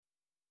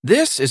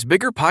This is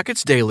Bigger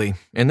Pockets Daily,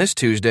 and this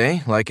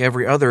Tuesday, like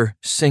every other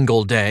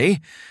single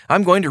day,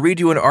 I'm going to read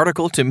you an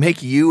article to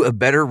make you a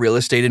better real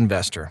estate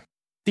investor.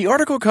 The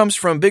article comes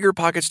from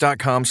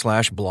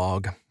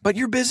biggerpockets.com/blog, but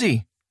you're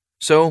busy,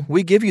 so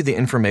we give you the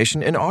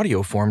information in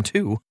audio form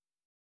too.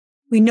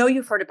 We know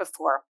you've heard it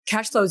before.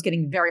 Cash flow is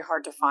getting very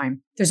hard to find.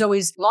 There's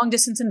always long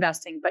distance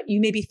investing, but you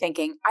may be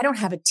thinking, I don't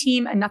have a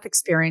team, enough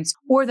experience,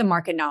 or the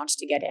market knowledge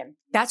to get in.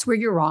 That's where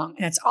you're wrong.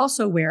 And it's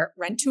also where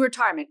Rent to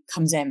Retirement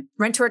comes in.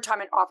 Rent to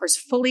Retirement offers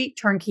fully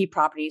turnkey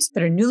properties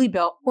that are newly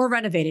built or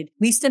renovated,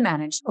 leased and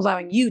managed,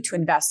 allowing you to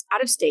invest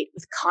out of state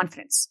with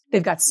confidence.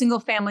 They've got single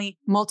family,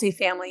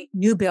 multifamily,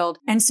 new build,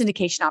 and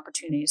syndication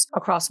opportunities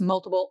across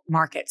multiple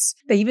markets.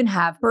 They even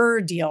have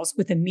BRRRR deals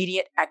with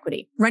immediate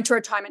equity. Rent to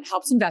Retirement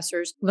helps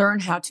investors learn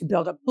how to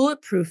build a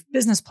bulletproof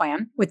business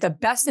plan with the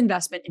best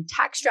investment and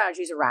tax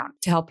strategies around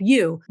to help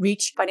you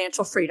reach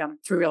financial freedom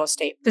through real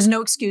estate. There's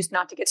no excuse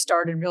not to get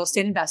started in real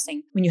estate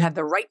investing when you have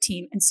the right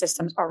team and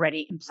systems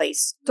already in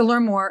place. To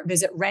learn more,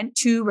 visit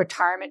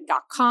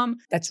rent2retirement.com.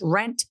 That's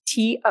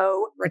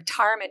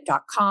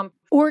rent2retirement.com.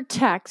 Or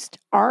text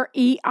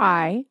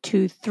REI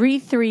to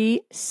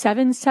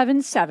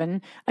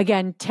 33777.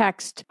 Again,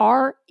 text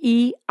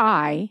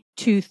REI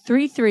to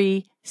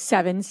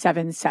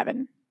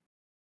 33777.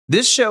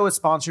 This show is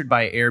sponsored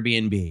by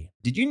Airbnb.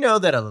 Did you know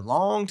that a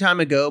long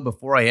time ago,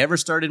 before I ever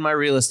started my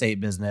real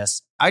estate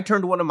business, I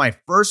turned one of my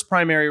first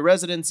primary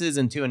residences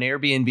into an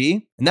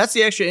Airbnb? And that's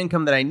the extra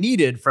income that I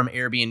needed from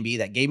Airbnb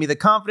that gave me the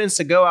confidence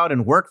to go out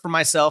and work for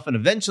myself and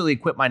eventually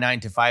quit my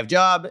 9-to-5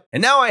 job.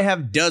 And now I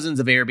have dozens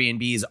of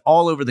Airbnbs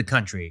all over the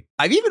country.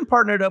 I've even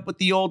partnered up with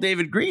the old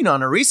David Green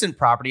on a recent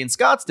property in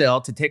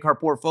Scottsdale to take our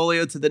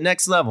portfolio to the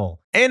next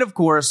level. And of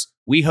course,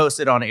 we host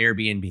it on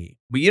Airbnb.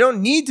 But you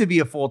don't need to be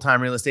a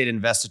full-time real estate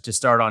investor to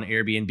start on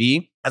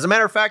Airbnb. As a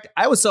matter of fact,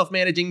 I was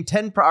self-managing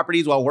 10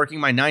 properties while working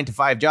my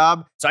 9-to-5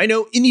 job, so I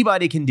know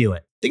anybody can do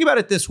it. Think about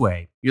it this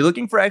way. You're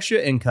looking for extra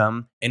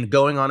income and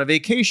going on a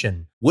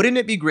vacation. Wouldn't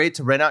it be great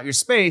to rent out your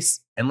space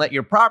and let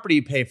your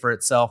property pay for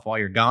itself while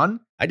you're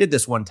gone? I did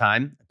this one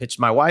time. I pitched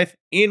my wife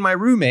and my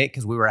roommate,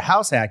 because we were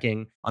house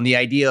hacking, on the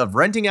idea of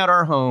renting out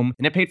our home,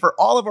 and it paid for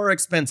all of our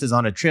expenses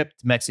on a trip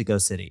to Mexico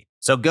City.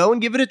 So go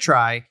and give it a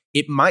try.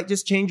 It might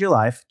just change your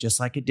life, just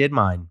like it did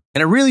mine.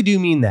 And I really do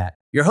mean that.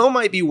 Your home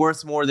might be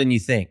worth more than you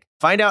think.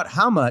 Find out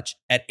how much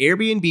at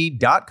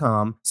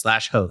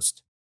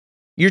airbnb.com/host.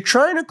 You're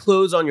trying to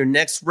close on your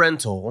next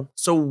rental,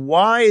 so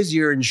why is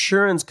your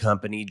insurance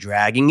company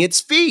dragging its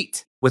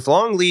feet? With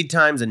long lead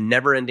times and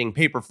never-ending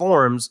paper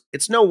forms,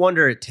 it's no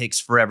wonder it takes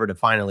forever to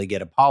finally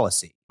get a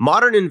policy.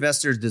 Modern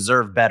investors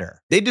deserve better.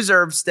 They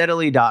deserve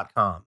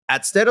Steadily.com.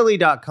 At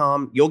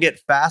Steadily.com, you'll get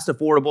fast,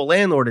 affordable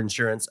landlord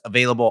insurance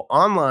available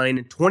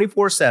online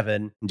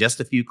 24/7 in just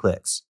a few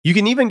clicks. You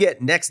can even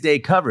get next-day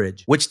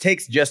coverage, which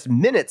takes just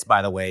minutes,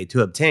 by the way,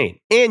 to obtain.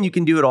 And you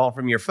can do it all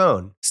from your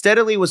phone.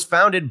 Steadily was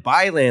founded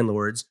by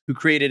landlords who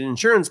created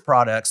insurance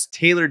products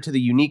tailored to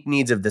the unique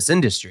needs of this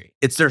industry.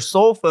 It's their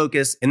sole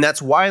focus, and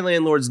that's why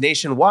landlords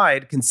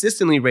nationwide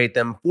consistently rate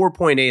them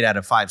 4.8 out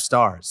of 5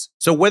 stars.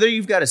 So whether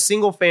you've got a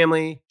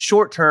single-family,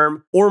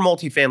 short-term, or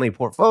multifamily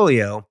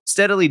portfolio,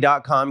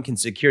 Steadily.com can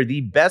secure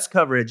the best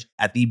coverage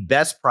at the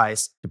best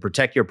price to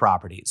protect your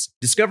properties.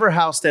 Discover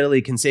how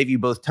Steadily can save you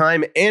both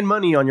time and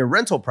money on your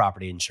rental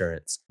property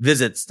insurance.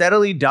 Visit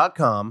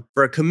Steadily.com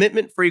for a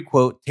commitment-free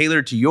quote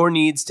tailored to your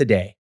needs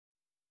today.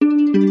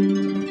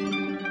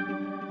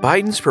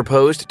 Biden's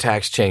proposed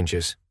tax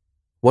changes.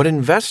 What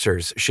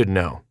investors should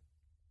know.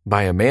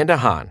 By Amanda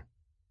Hahn.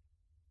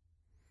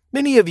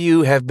 Many of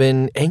you have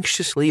been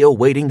anxiously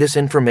awaiting this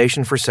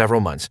information for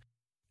several months,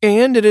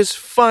 and it is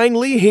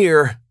finally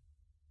here.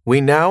 We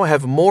now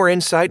have more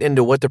insight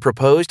into what the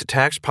proposed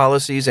tax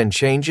policies and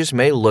changes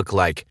may look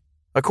like.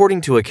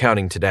 According to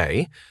Accounting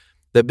Today,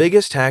 the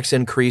biggest tax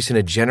increase in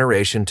a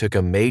generation took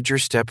a major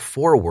step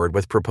forward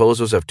with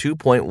proposals of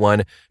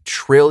 $2.1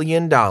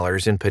 trillion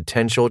in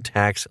potential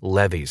tax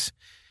levies.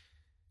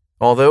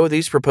 Although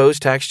these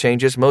proposed tax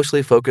changes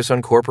mostly focus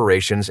on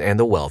corporations and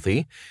the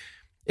wealthy,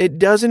 it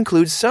does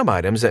include some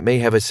items that may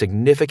have a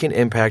significant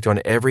impact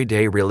on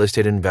everyday real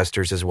estate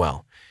investors as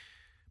well.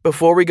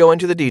 Before we go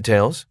into the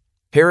details,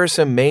 here are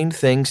some main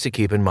things to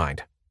keep in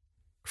mind.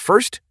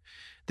 First,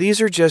 these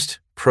are just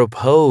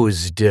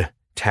proposed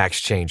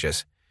tax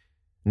changes.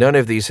 None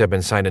of these have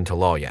been signed into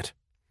law yet.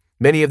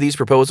 Many of these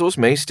proposals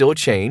may still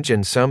change,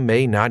 and some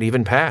may not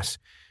even pass.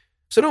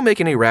 So don't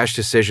make any rash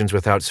decisions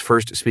without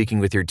first speaking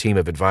with your team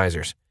of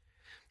advisors.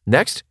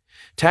 Next,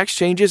 tax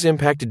changes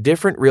impact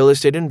different real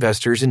estate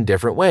investors in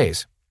different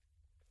ways.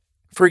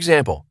 For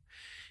example,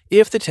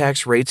 if the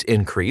tax rates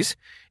increase,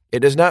 it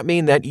does not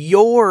mean that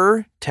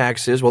your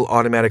taxes will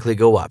automatically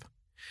go up.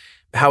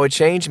 How a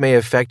change may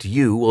affect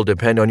you will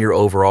depend on your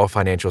overall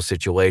financial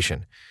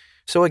situation.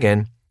 So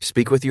again,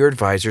 speak with your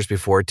advisors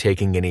before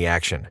taking any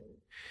action.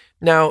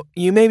 Now,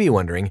 you may be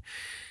wondering,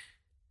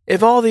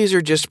 if all these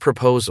are just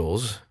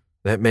proposals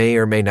that may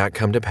or may not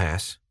come to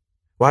pass,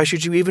 why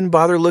should you even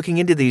bother looking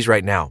into these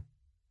right now?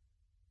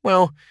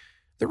 Well,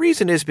 The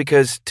reason is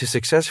because to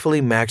successfully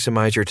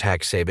maximize your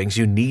tax savings,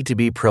 you need to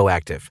be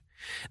proactive.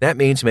 That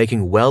means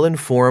making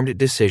well-informed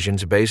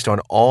decisions based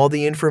on all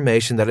the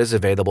information that is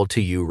available to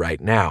you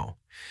right now.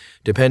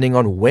 Depending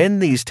on when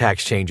these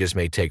tax changes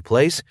may take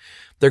place,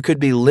 there could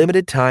be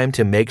limited time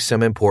to make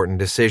some important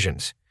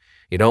decisions.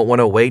 You don't want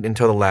to wait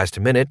until the last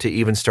minute to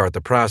even start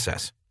the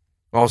process.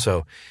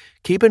 Also,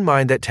 keep in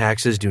mind that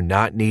taxes do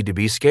not need to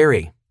be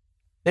scary.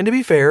 And to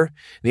be fair,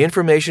 the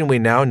information we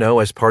now know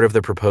as part of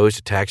the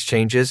proposed tax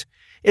changes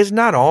is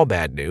not all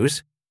bad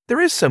news. There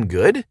is some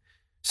good,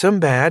 some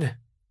bad,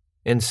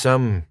 and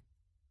some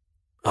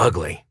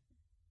ugly.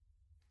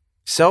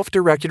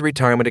 Self-directed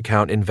retirement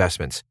account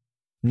investments.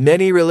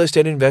 Many real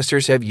estate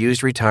investors have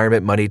used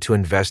retirement money to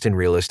invest in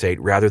real estate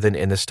rather than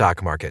in the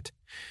stock market.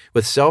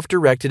 With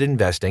self-directed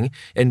investing,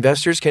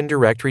 investors can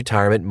direct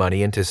retirement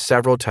money into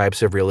several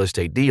types of real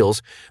estate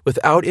deals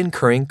without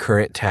incurring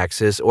current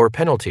taxes or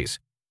penalties.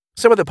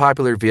 Some of the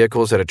popular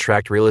vehicles that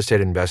attract real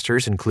estate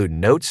investors include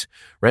notes,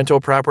 rental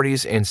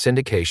properties, and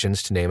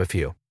syndications, to name a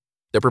few.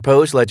 The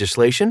proposed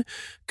legislation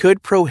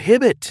could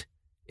prohibit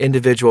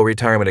individual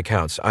retirement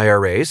accounts,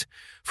 IRAs,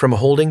 from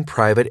holding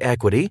private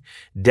equity,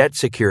 debt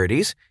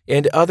securities,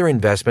 and other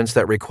investments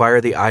that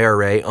require the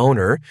IRA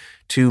owner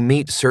to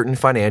meet certain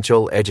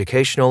financial,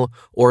 educational,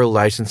 or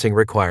licensing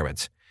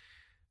requirements.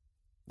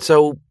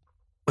 So,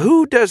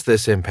 who does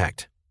this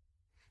impact?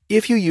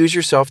 If you use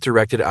your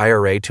self-directed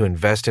IRA to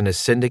invest in a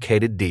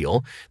syndicated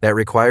deal that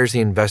requires the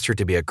investor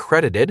to be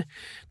accredited,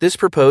 this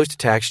proposed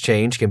tax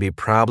change can be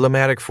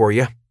problematic for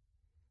you.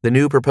 The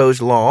new proposed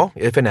law,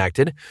 if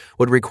enacted,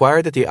 would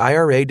require that the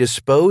IRA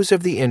dispose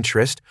of the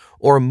interest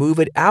or move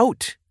it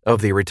out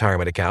of the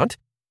retirement account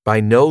by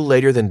no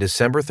later than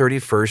December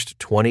 31st,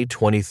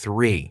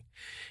 2023.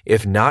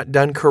 If not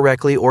done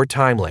correctly or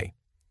timely,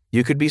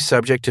 you could be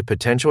subject to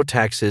potential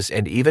taxes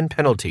and even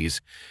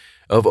penalties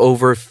of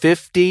over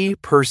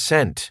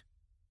 50%.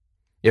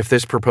 If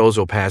this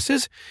proposal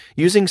passes,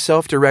 using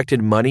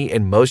self-directed money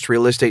in most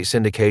real estate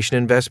syndication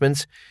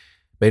investments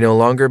may no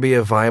longer be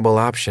a viable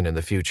option in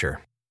the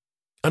future.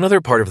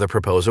 Another part of the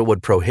proposal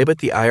would prohibit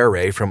the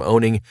IRA from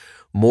owning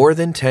more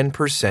than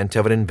 10%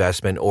 of an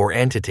investment or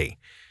entity,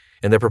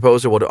 and the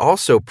proposal would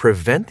also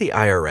prevent the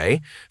IRA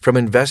from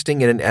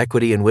investing in an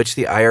equity in which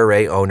the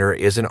IRA owner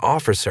is an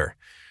officer,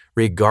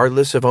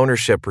 regardless of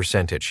ownership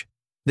percentage.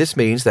 This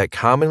means that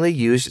commonly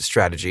used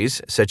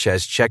strategies such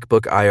as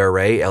checkbook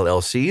IRA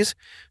LLCs,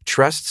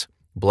 trusts,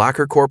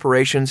 blocker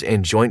corporations,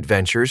 and joint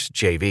ventures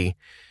JV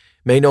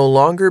may no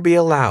longer be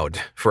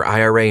allowed for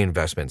IRA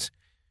investments.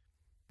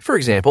 For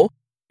example,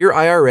 your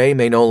IRA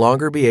may no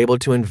longer be able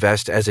to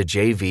invest as a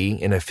JV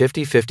in a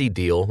 50-50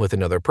 deal with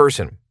another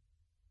person.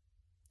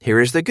 Here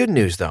is the good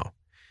news, though.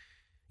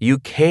 You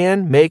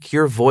can make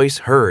your voice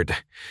heard.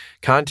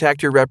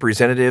 Contact your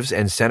representatives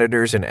and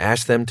senators and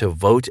ask them to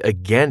vote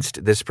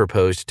against this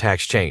proposed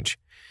tax change.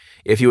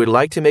 If you would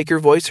like to make your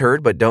voice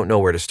heard but don't know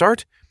where to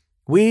start,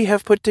 we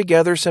have put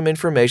together some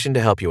information to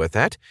help you with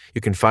that.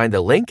 You can find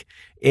the link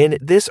in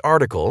this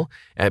article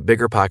at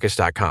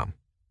biggerpockets.com.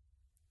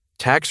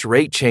 Tax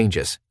rate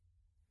changes.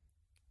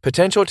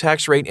 Potential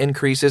tax rate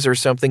increases are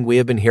something we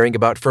have been hearing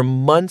about for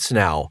months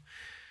now.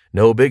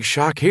 No big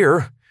shock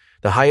here.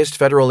 The highest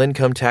federal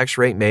income tax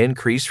rate may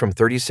increase from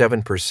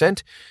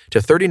 37% to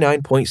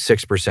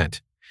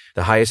 39.6%.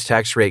 The highest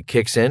tax rate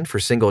kicks in for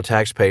single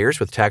taxpayers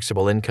with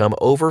taxable income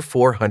over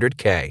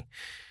 $400K.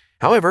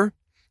 However,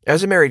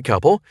 as a married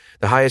couple,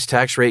 the highest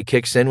tax rate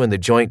kicks in when the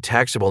joint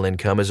taxable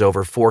income is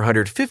over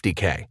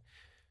 $450K.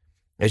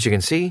 As you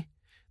can see,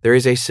 there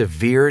is a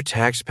severe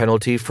tax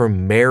penalty for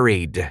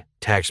married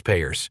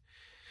taxpayers.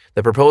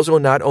 The proposal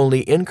not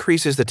only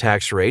increases the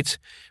tax rates,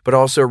 but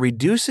also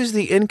reduces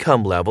the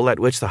income level at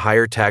which the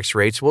higher tax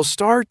rates will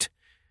start.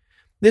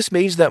 This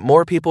means that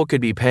more people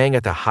could be paying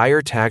at the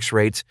higher tax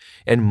rates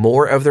and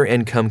more of their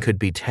income could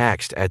be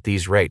taxed at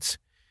these rates.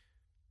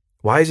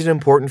 Why is it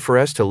important for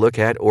us to look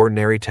at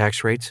ordinary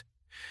tax rates?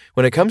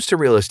 When it comes to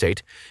real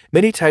estate,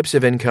 many types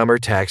of income are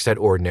taxed at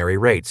ordinary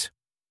rates.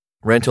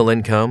 Rental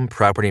income,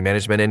 property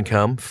management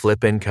income,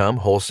 flip income,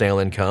 wholesale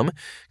income,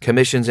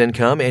 commissions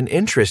income, and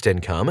interest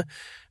income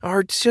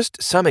are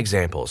just some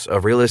examples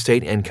of real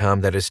estate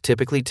income that is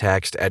typically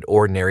taxed at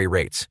ordinary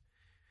rates.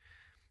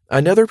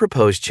 Another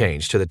proposed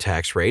change to the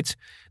tax rates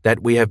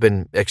that we have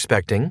been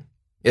expecting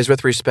is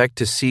with respect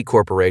to C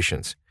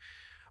corporations.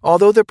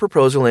 Although the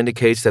proposal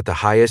indicates that the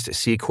highest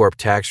C Corp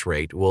tax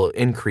rate will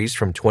increase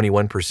from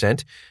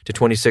 21% to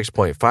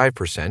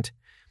 26.5%,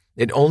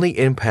 it only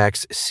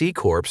impacts C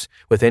Corps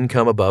with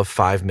income above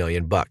 $5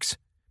 million.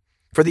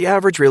 For the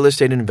average real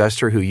estate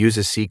investor who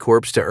uses C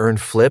Corps to earn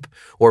flip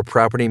or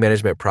property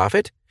management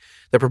profit,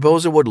 the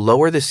proposal would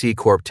lower the C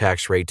Corp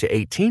tax rate to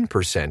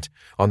 18%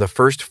 on the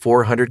first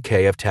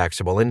 $400K of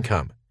taxable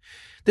income.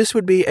 This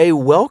would be a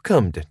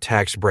welcomed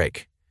tax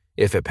break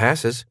if it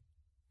passes.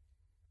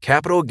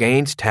 Capital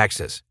gains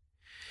taxes.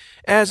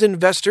 As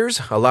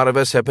investors, a lot of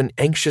us have been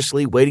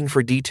anxiously waiting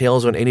for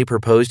details on any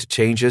proposed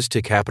changes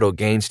to capital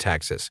gains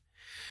taxes.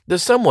 The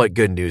somewhat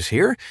good news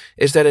here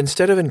is that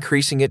instead of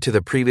increasing it to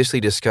the previously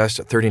discussed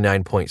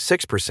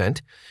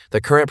 39.6%,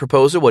 the current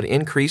proposal would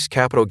increase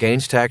capital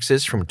gains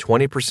taxes from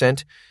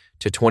 20%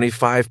 to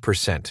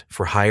 25%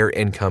 for higher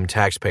income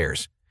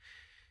taxpayers.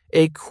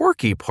 A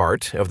quirky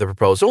part of the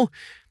proposal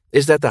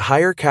is that the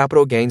higher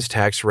capital gains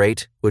tax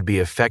rate would be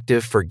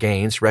effective for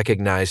gains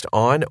recognized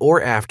on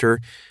or after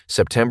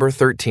September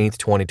 13,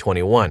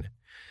 2021.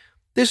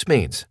 This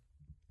means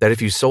that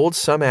if you sold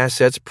some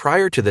assets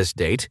prior to this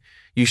date,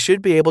 you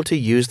should be able to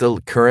use the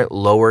current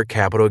lower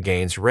capital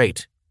gains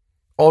rate.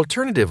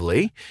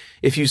 Alternatively,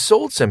 if you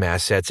sold some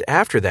assets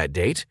after that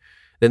date,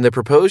 then the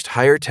proposed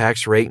higher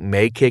tax rate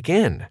may kick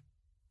in.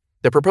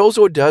 The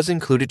proposal does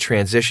include a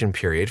transition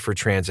period for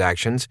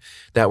transactions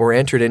that were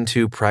entered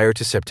into prior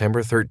to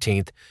September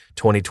 13,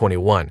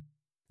 2021.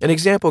 An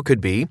example could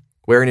be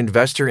where an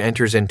investor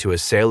enters into a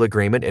sale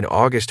agreement in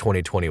August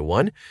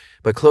 2021,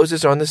 but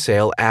closes on the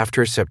sale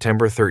after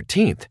September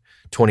 13,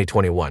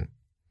 2021.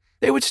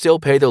 They would still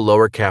pay the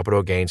lower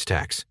capital gains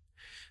tax.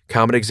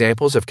 Common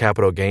examples of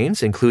capital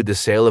gains include the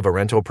sale of a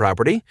rental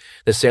property,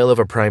 the sale of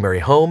a primary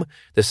home,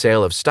 the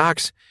sale of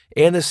stocks,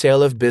 and the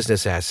sale of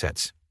business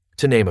assets,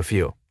 to name a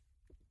few.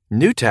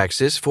 New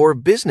taxes for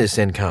business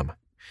income.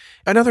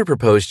 Another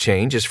proposed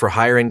change is for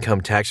higher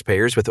income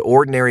taxpayers with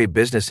ordinary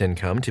business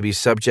income to be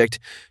subject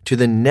to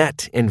the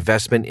net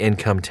investment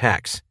income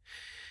tax.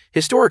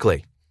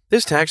 Historically,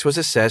 this tax was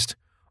assessed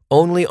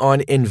only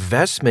on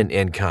investment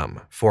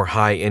income for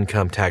high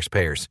income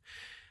taxpayers.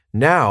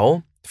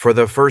 Now, for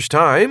the first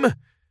time,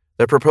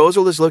 the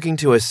proposal is looking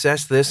to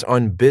assess this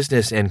on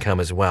business income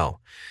as well.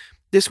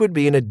 This would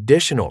be an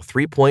additional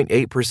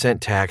 3.8%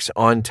 tax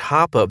on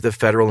top of the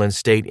federal and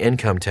state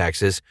income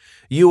taxes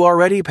you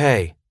already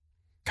pay.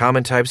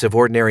 Common types of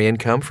ordinary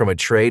income from a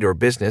trade or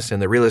business in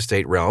the real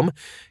estate realm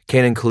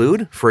can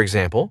include, for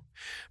example,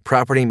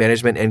 property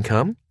management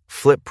income,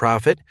 flip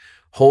profit,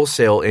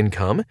 wholesale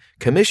income,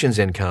 commissions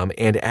income,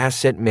 and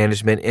asset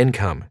management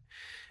income.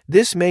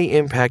 This may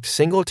impact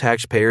single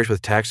taxpayers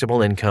with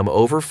taxable income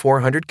over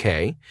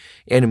 $400K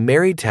and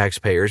married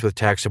taxpayers with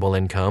taxable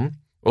income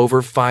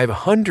over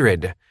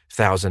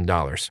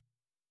 $500,000.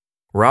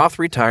 Roth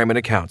retirement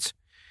accounts.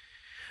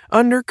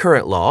 Under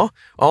current law,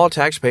 all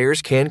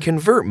taxpayers can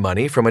convert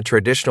money from a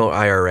traditional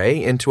IRA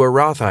into a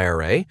Roth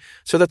IRA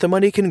so that the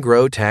money can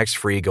grow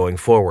tax-free going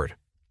forward.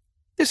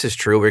 This is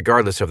true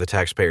regardless of the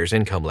taxpayer's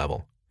income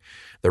level.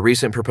 The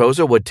recent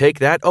proposal would take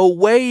that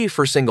away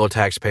for single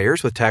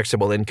taxpayers with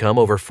taxable income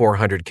over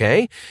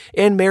 $400K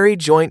and married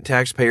joint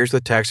taxpayers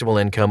with taxable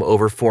income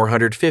over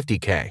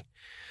 $450K.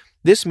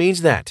 This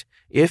means that,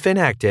 if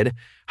enacted,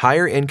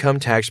 higher income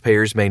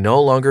taxpayers may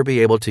no longer be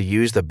able to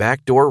use the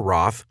backdoor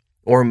Roth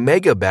or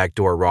mega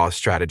backdoor Roth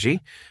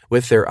strategy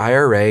with their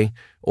IRA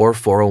or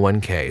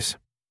 401ks.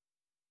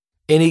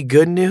 Any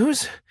good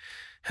news?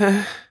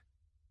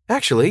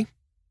 Actually,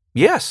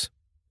 yes.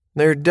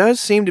 There does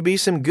seem to be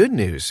some good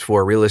news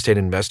for real estate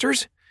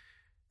investors.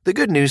 The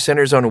good news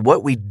centers on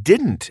what we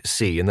didn't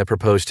see in the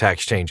proposed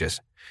tax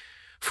changes.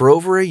 For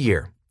over a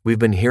year, we've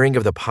been hearing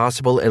of the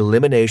possible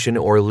elimination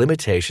or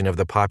limitation of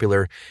the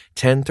popular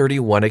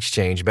 1031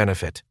 exchange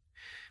benefit.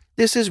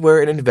 This is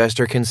where an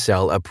investor can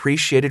sell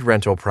appreciated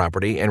rental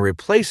property and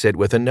replace it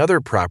with another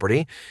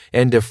property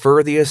and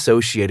defer the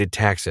associated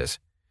taxes.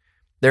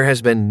 There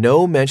has been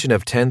no mention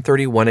of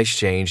 1031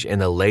 exchange in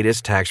the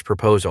latest tax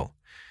proposal.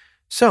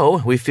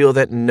 So we feel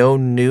that no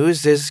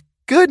news is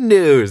good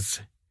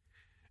news.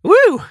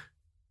 Woo!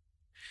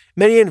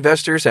 Many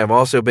investors have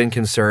also been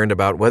concerned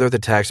about whether the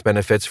tax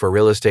benefits for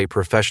real estate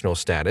professional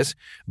status,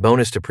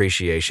 bonus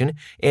depreciation,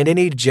 and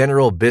any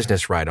general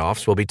business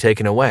write-offs will be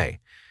taken away.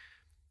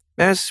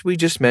 As we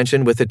just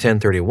mentioned with the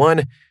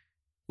 1031,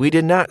 we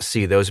did not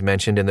see those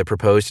mentioned in the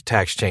proposed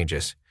tax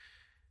changes.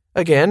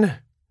 Again,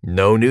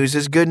 no news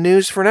is good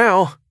news for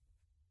now.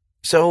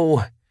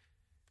 So,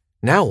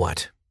 now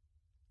what?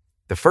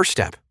 The first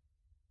step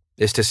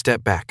is to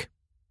step back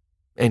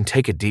and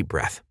take a deep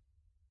breath.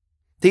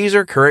 These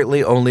are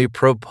currently only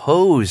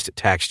proposed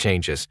tax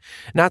changes,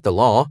 not the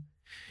law.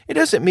 It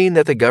doesn't mean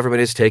that the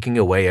government is taking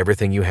away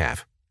everything you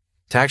have.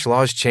 Tax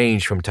laws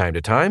change from time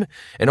to time,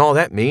 and all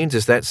that means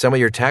is that some of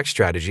your tax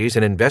strategies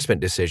and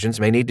investment decisions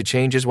may need to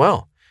change as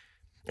well.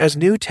 As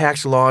new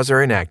tax laws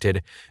are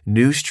enacted,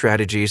 new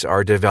strategies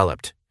are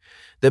developed.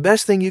 The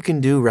best thing you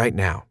can do right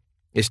now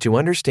is to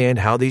understand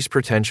how these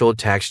potential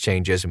tax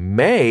changes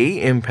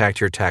may impact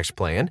your tax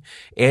plan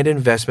and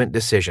investment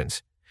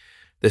decisions.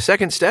 The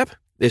second step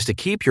is to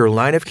keep your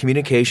line of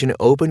communication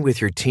open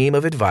with your team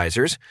of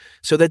advisors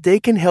so that they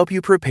can help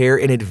you prepare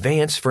in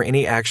advance for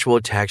any actual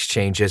tax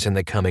changes in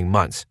the coming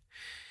months.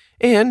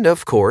 And,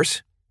 of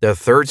course, the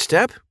third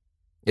step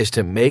is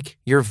to make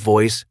your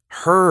voice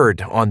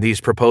heard on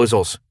these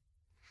proposals.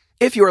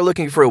 If you are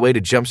looking for a way to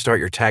jumpstart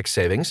your tax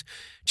savings,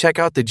 check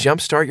out the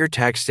Jumpstart Your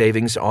Tax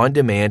Savings On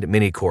Demand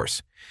mini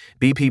course.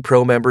 BP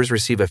Pro members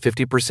receive a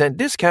 50%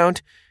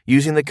 discount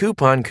using the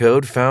coupon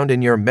code found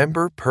in your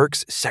Member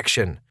Perks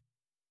section.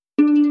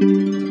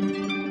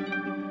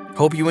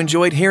 Hope you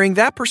enjoyed hearing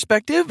that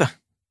perspective.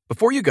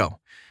 Before you go,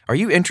 Are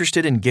you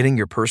interested in getting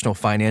your personal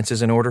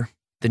finances in order?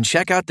 Then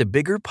check out the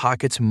Bigger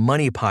Pockets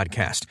Money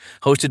podcast,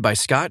 hosted by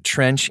Scott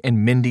Trench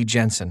and Mindy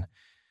Jensen.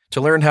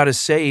 To learn how to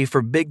save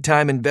for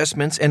big-time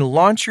investments and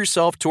launch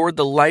yourself toward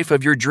the life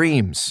of your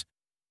dreams.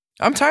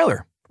 I'm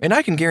Tyler, and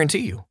I can guarantee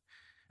you,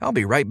 I'll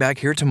be right back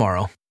here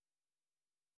tomorrow.